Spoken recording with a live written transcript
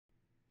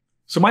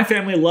So my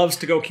family loves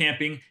to go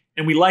camping,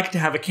 and we like to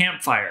have a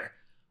campfire.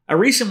 I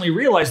recently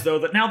realized, though,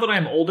 that now that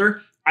I'm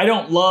older, I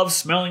don't love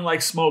smelling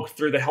like smoke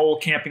through the whole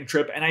camping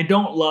trip, and I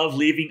don't love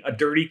leaving a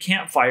dirty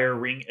campfire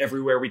ring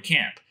everywhere we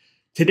camp.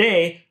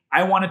 Today,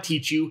 I want to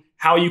teach you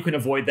how you can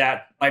avoid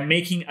that by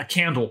making a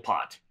candle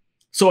pot.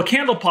 So a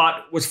candle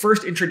pot was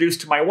first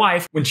introduced to my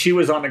wife when she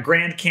was on a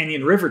Grand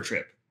Canyon river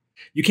trip.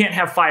 You can't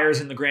have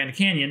fires in the Grand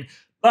Canyon,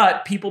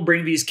 but people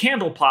bring these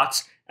candle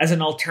pots as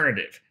an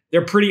alternative.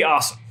 They're pretty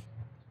awesome.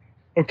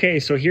 Okay,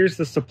 so here's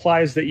the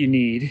supplies that you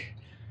need.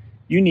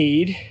 You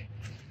need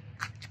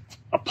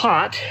a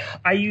pot.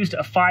 I used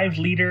a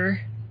 5-liter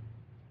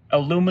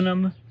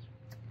aluminum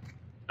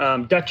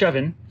Dutch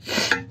oven.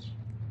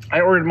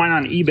 I ordered mine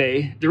on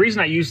eBay. The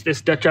reason I used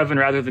this Dutch oven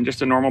rather than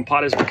just a normal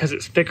pot is because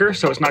it's thicker,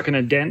 so it's not going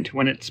to dent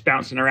when it's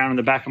bouncing around in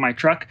the back of my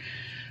truck.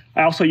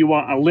 You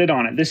want a lid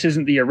on it. This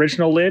isn't the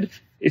original lid.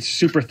 It's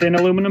super thin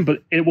aluminum,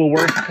 but it will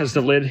work because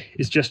the lid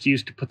is just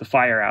used to put the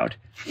fire out.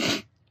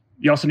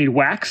 You also need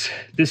wax.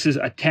 This is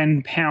a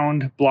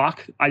 10-pound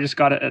block. I just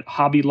got it at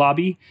Hobby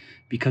Lobby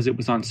because it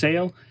was on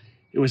sale.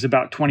 It was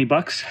about 20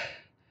 bucks.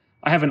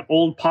 I have an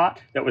old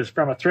pot that was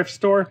from a thrift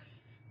store.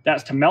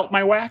 That's to melt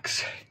my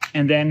wax.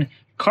 And then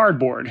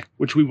cardboard,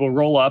 which we will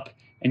roll up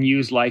and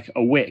use like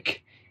a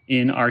wick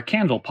in our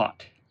candle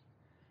pot.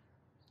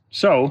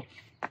 So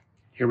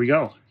here we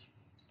go.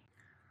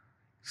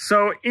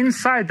 So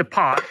inside the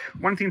pot,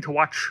 one thing to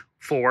watch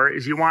for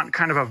is you want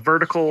kind of a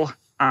vertical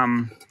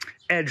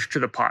edge to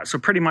the pot. So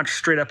pretty much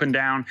straight up and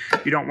down.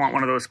 You don't want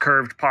one of those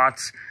curved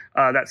pots.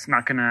 It's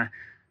gonna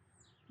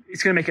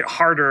make it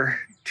harder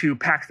to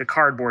pack the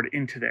cardboard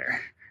into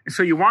there. And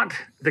so you want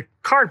the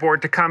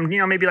cardboard to come,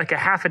 maybe like a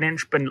 ½ an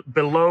inch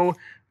below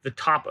the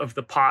top of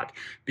the pot,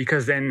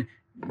 because then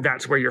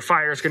that's where your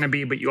fire is gonna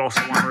be, but you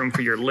also want room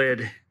for your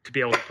lid to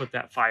be able to put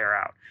that fire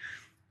out.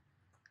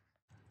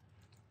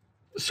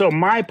 So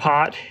my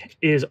pot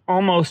is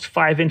almost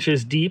 5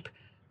 inches deep.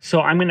 So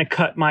I'm going to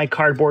cut my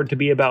cardboard to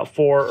be about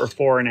 4 or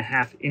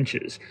 4.5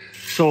 inches.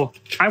 So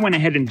I went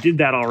ahead and did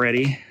that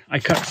already. I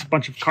cut a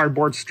bunch of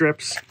cardboard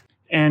strips,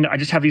 and I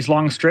just have these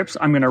long strips.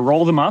 I'm going to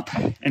roll them up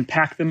and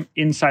pack them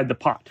inside the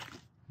pot.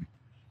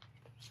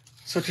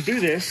 So to do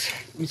this,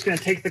 I'm just going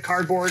to take the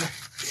cardboard,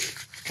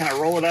 kind of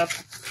roll it up.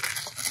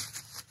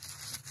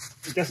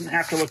 It doesn't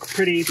have to look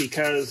pretty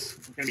because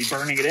I'm going to be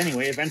burning it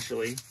anyway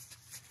eventually.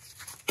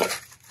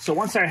 So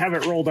once I have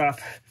it rolled up,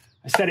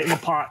 I set it in the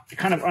pot. It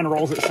kind of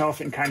unrolls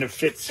itself and kind of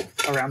fits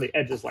around the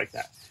edges like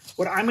that.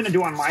 What I'm going to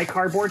do on my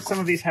cardboard, some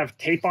of these have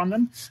tape on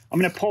them. I'm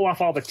going to pull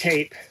off all the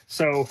tape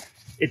so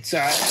it's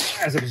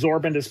as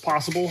absorbent as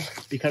possible,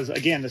 because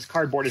again, this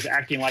cardboard is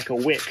acting like a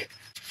wick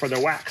for the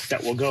wax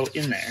that will go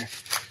in there.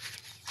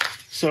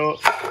 So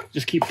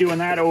just keep doing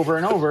that over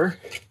and over,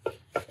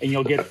 and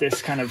you'll get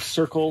this kind of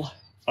circle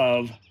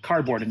of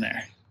cardboard in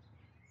there.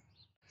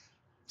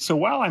 So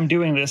while I'm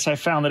doing this, I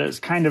found that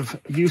it's kind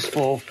of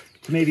useful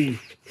to maybe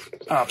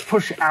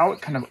push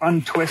out, kind of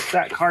untwist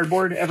that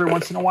cardboard every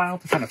once in a while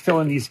to kind of fill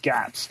in these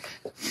gaps.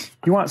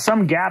 You want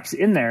some gaps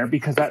in there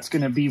because that's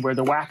going to be where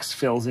the wax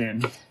fills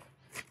in.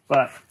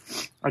 But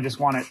I just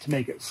want it to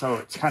make it so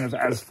it's kind of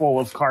as full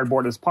of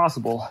cardboard as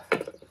possible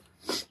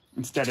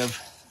instead of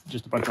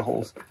just a bunch of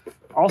holes.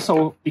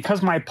 Also,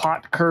 because my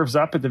pot curves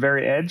up at the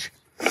very edge,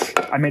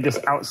 I made this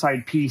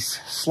outside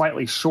piece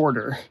slightly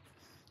shorter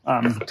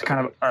to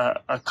kind of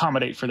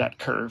accommodate for that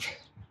curve.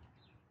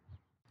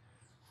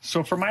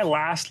 So for my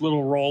last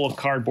little roll of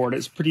cardboard,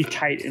 it's pretty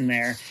tight in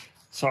there,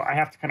 so I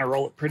have to kind of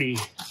roll it pretty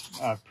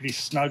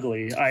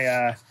snugly.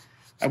 I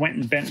went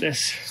and bent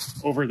this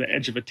over the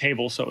edge of a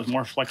table so it was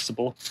more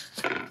flexible,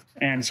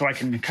 and so I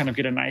can kind of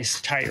get a nice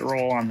tight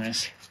roll on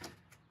this.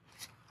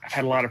 I've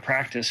had a lot of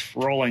practice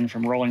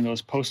from rolling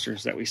those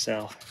posters that we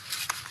sell.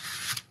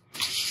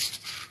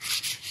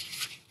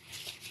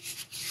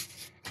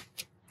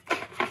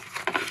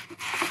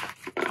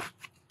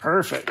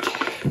 Perfect.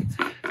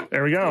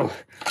 There we go.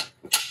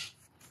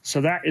 So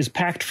that is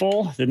packed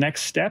full. The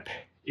next step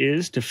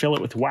is to fill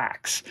it with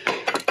wax.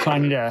 So I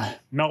need to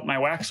melt my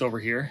wax over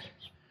here.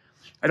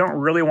 I don't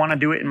really want to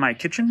do it in my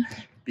kitchen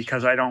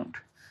because I don't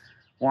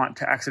want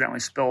to accidentally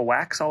spill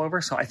wax all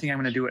over. So I think I'm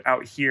going to do it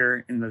out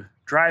here in the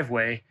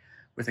driveway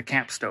with a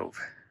camp stove.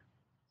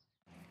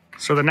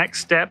 So the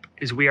next step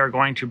is we are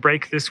going to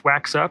break this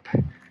wax up,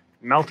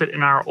 melt it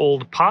in our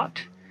old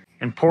pot,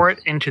 and pour it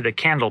into the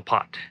candle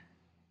pot.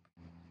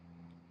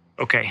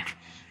 Okay.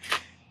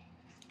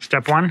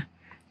 Step 1.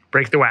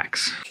 Break the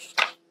wax.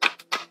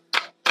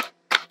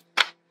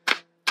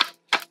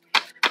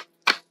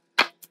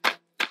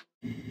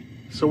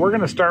 So we're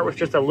going to start with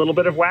just a little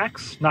bit of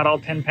wax, not all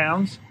 10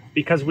 pounds,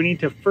 because we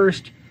need to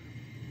first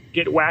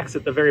get wax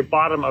at the very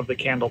bottom of the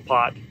candle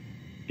pot,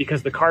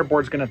 because the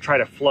cardboard's going to try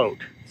to float.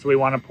 So we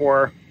want to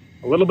pour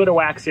a little bit of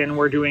wax in.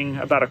 We're doing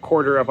about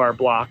 1/4 of our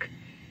block.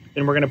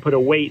 Then we're going to put a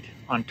weight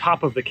on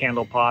top of the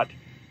candle pot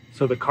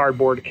so the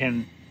cardboard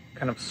can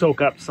kind of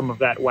soak up some of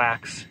that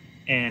wax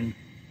and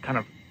kind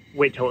of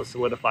wait till it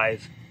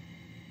solidifies.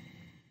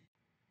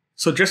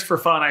 So just for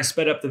fun, I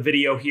sped up the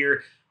video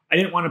here. I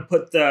didn't want to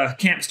put the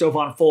camp stove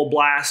on full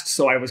blast,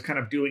 so I was kind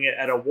of doing it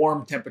at a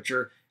warm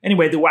temperature.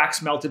 Anyway, the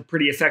wax melted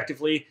pretty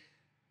effectively.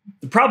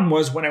 The problem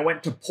was when I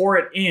went to pour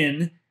it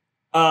in,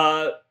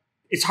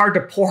 it's hard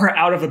to pour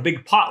out of a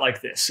big pot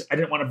like this. I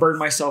didn't want to burn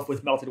myself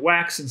with melted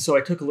wax, and so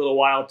it took a little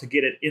while to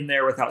get it in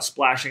there without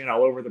splashing it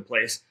all over the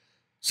place.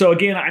 So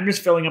again, I'm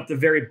just filling up the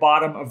very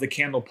bottom of the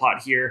candle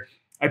pot here.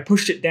 I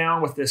pushed it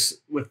down with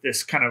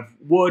this kind of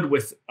wood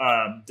with,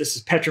 this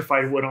is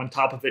petrified wood on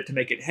top of it to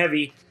make it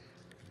heavy.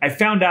 I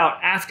found out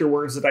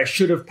afterwards that I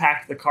should have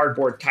packed the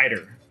cardboard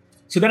tighter.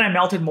 So then I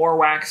melted more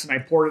wax and I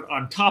poured it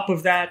on top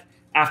of that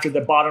after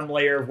the bottom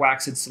layer of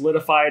wax had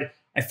solidified.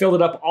 I filled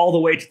it up all the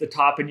way to the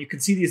top, and you can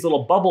see these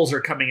little bubbles are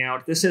coming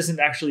out. This isn't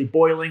actually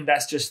boiling,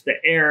 that's just the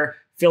air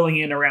filling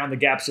in around the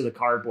gaps of the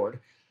cardboard.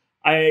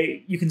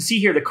 You can see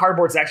here the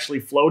cardboard's actually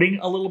floating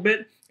a little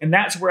bit, and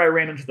that's where I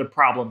ran into the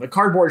problem. The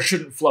cardboard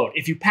shouldn't float.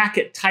 If you pack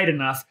it tight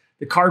enough,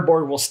 the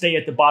cardboard will stay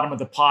at the bottom of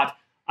the pot.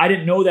 I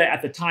didn't know that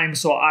at the time,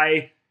 so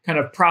I kind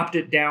of propped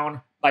it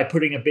down by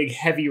putting a big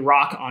heavy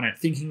rock on it,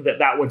 thinking that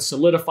that would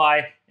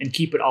solidify and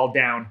keep it all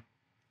down.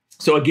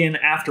 So again,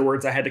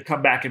 afterwards, I had to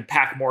come back and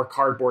pack more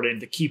cardboard in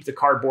to keep the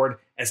cardboard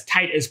as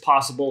tight as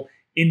possible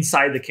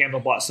inside the candle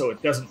pot so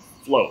it doesn't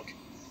float.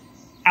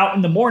 Out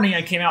in the morning,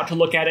 I came out to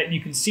look at it, and you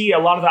can see a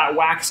lot of that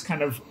wax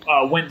kind of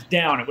went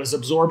down. It was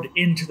absorbed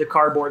into the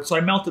cardboard, so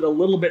I melted a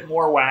little bit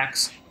more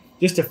wax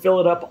just to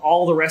fill it up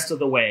all the rest of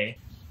the way.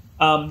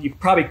 You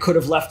probably could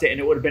have left it and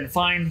it would have been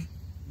fine,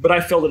 but I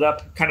filled it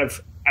up kind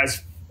of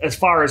as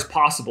far as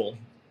possible.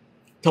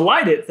 To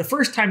light it, the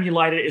first time you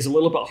light it is a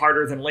little bit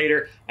harder than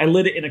later. I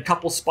lit it in a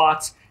couple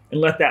spots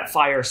and let that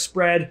fire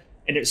spread,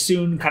 and it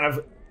soon kind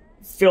of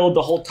filled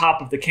the whole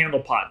top of the candle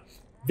pot.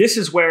 This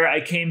is where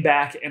I came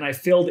back and I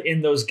filled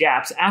in those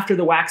gaps. After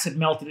the wax had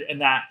melted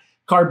and that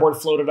cardboard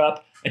floated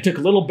up, I took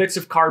little bits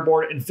of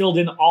cardboard and filled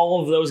in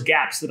all of those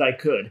gaps that I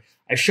could.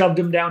 I shoved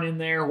them down in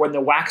there when the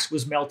wax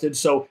was melted,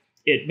 so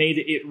it made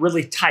it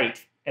really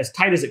tight, as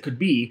tight as it could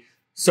be,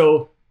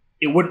 so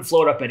it wouldn't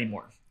float up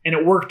anymore. And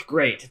it worked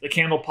great. The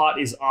candle pot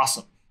is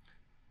awesome.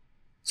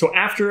 So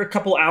after a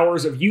couple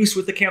hours of use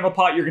with the candle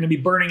pot, you're going to be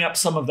burning up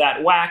some of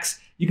that wax.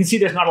 You can see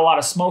there's not a lot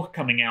of smoke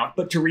coming out,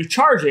 but to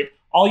recharge it,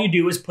 all you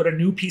do is put a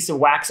new piece of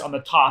wax on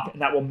the top,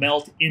 and that will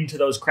melt into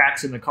those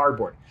cracks in the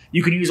cardboard.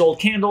 You can use old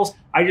candles.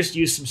 I just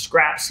used some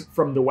scraps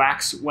from the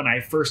wax when I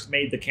first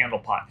made the candle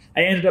pot.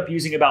 I ended up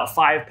using about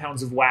 5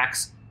 pounds of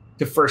wax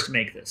to first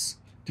make this.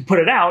 To put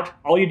it out,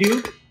 all you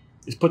do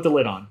is put the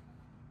lid on.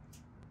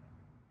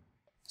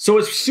 So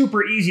it's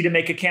super easy to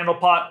make a candle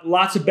pot,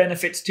 lots of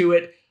benefits to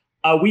it.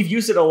 We've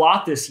used it a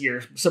lot this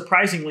year,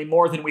 surprisingly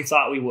more than we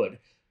thought we would.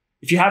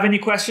 If you have any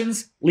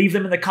questions, leave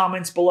them in the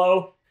comments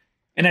below.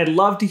 And I'd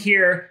love to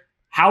hear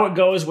how it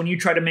goes when you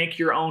try to make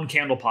your own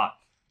candle pot.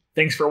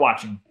 Thanks for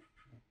watching.